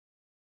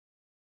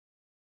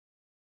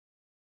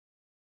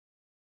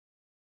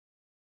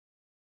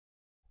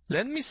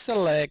Let me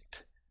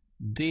select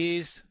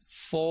these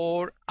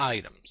 4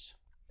 items.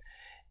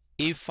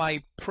 If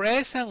I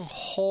press and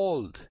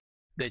hold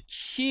the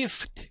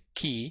Shift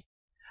key,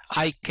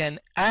 I can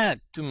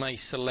add to my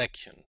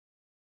selection.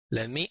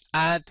 Let me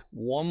add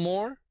one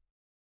more,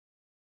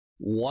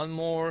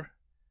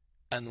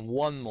 and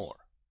one more.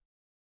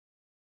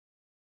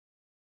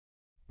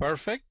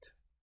 Perfect.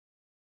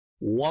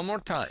 One more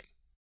time.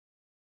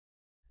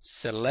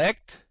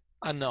 Select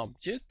an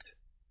object,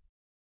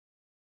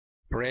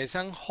 press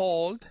and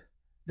hold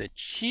the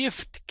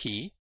Shift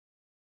key,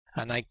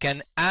 and I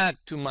can add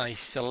to my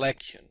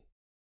selection.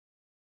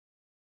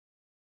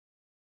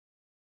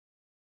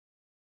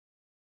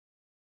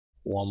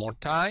 One more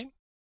time.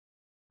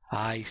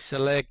 I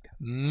select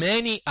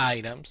many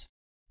items,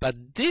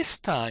 but this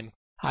time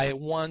I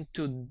want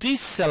to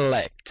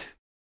deselect.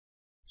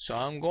 So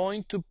I'm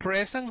going to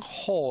press and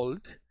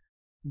hold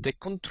the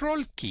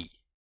Control key.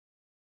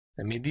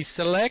 Let me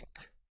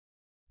deselect,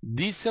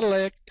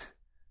 deselect,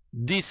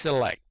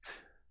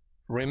 deselect.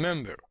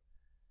 Remember,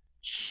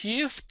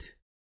 Shift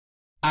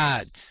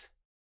adds,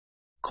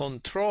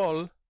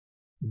 Control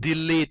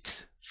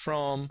deletes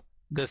from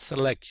the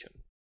selection.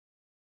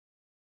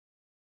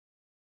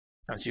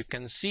 As you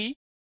can see,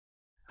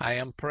 I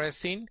am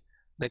pressing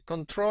the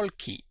Control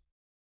key.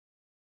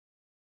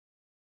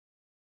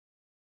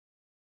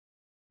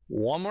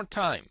 One more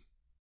time.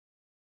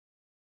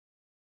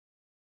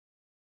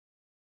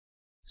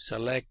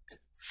 Select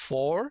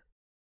 4.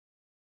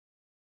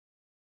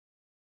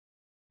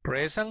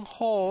 Press and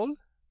hold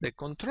the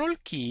Control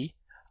key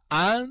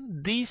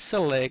and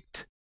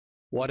deselect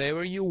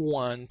whatever you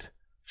want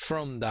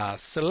from that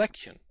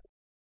selection.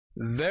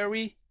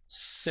 Very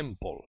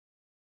simple.